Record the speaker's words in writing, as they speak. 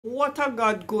What a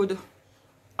God good.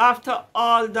 After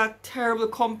all that terrible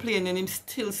complaining, him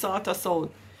still sought us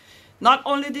out. Not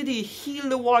only did he heal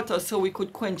the water so we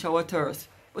could quench our thirst,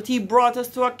 but he brought us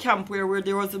to a camp where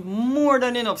there was more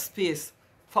than enough space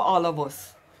for all of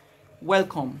us.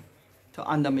 Welcome to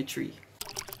Under My Tree.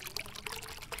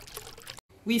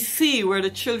 We see where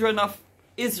the children of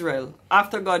Israel,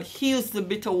 after God heals the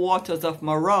bitter waters of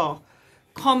Marah,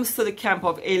 comes to the camp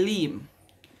of Elim.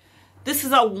 This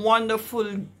is a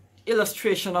wonderful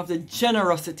illustration of the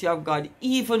generosity of God,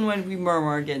 even when we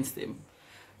murmur against him.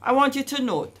 I want you to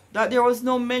note that there was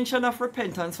no mention of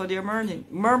repentance for their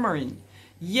murmuring,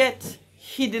 yet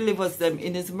he delivers them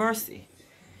in his mercy.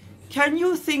 Can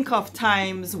you think of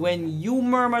times when you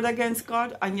murmured against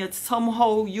God and yet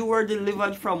somehow you were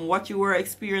delivered from what you were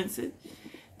experiencing?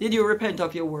 Did you repent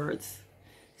of your words?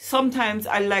 Sometimes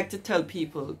I like to tell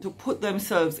people to put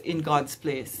themselves in God's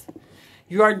place.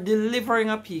 You are delivering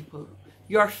a people.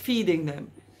 You are feeding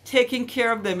them, taking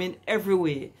care of them in every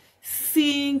way,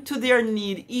 seeing to their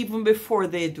need even before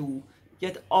they do,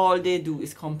 yet all they do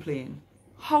is complain.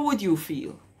 How would you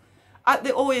feel? At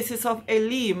the Oasis of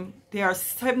Elim, there are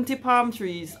 70 palm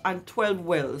trees and 12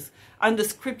 wells, and the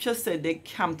scripture said they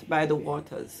camped by the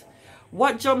waters.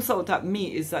 What jumps out at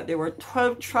me is that there were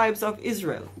 12 tribes of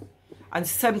Israel and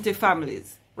 70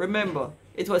 families. Remember,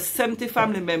 it was 70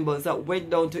 family members that went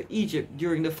down to Egypt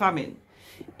during the famine.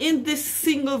 In this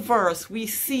single verse, we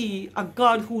see a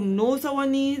God who knows our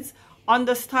needs,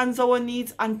 understands our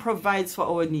needs, and provides for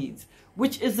our needs,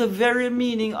 which is the very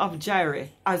meaning of Jireh,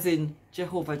 as in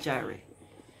Jehovah Jireh.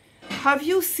 Have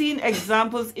you seen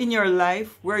examples in your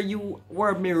life where you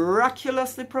were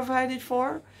miraculously provided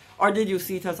for, or did you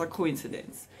see it as a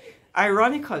coincidence?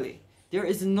 Ironically, there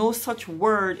is no such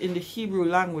word in the Hebrew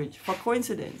language for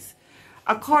coincidence.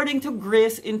 According to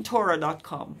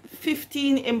graceintorah.com,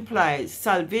 15 implies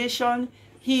salvation,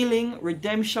 healing,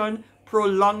 redemption,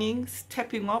 prolonging,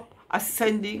 stepping up,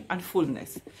 ascending, and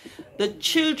fullness. The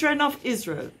children of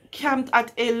Israel camped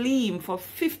at Elim for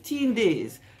 15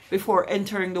 days before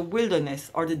entering the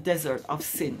wilderness or the desert of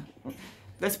sin.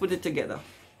 Let's put it together.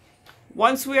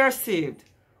 Once we are saved,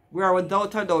 we are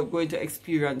without a doubt going to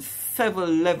experience several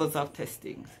levels of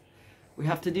testings. We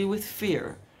have to deal with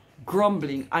fear,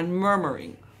 grumbling, and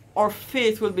murmuring. Our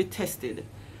faith will be tested.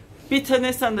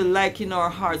 Bitterness and the like in our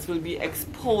hearts will be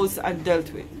exposed and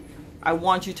dealt with. I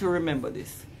want you to remember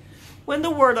this. When the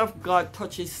word of God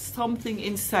touches something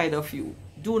inside of you,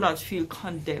 do not feel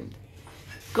condemned.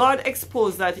 God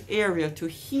exposed that area to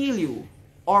heal you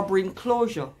or bring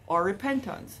closure or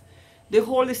repentance. The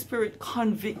Holy Spirit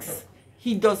convicts.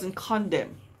 He doesn't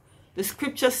condemn. The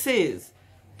scripture says,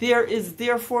 there is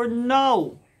therefore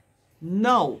now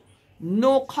no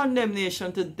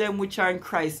condemnation to them which are in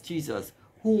Christ Jesus,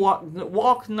 who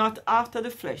walk not after the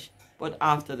flesh, but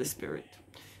after the Spirit.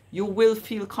 You will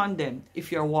feel condemned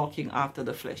if you are walking after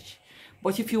the flesh.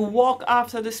 But if you walk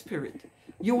after the Spirit,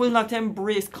 you will not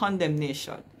embrace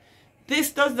condemnation.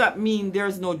 This does not mean there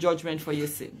is no judgment for your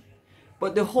sin.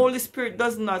 But the Holy Spirit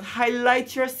does not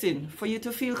highlight your sin for you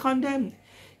to feel condemned.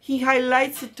 He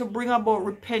highlights it to bring about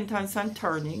repentance and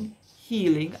turning,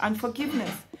 healing, and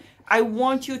forgiveness. I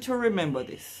want you to remember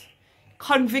this.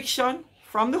 Conviction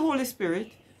from the Holy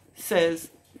Spirit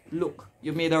says, look,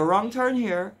 you made a wrong turn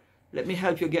here. Let me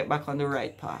help you get back on the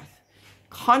right path.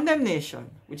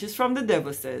 Condemnation, which is from the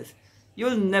devil, says,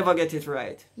 you'll never get it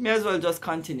right. May as well just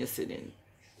continue sinning.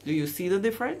 Do you see the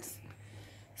difference?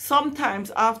 Sometimes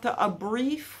after a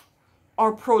brief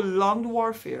or prolonged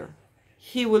warfare,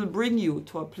 he will bring you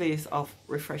to a place of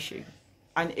refreshing,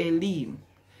 an Elim,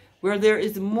 where there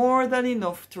is more than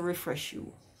enough to refresh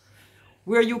you,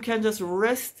 where you can just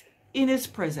rest in his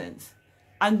presence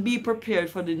and be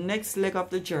prepared for the next leg of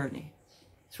the journey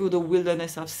through the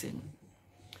wilderness of sin.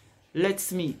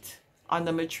 Let's meet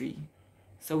under my tree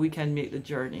so we can make the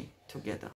journey together.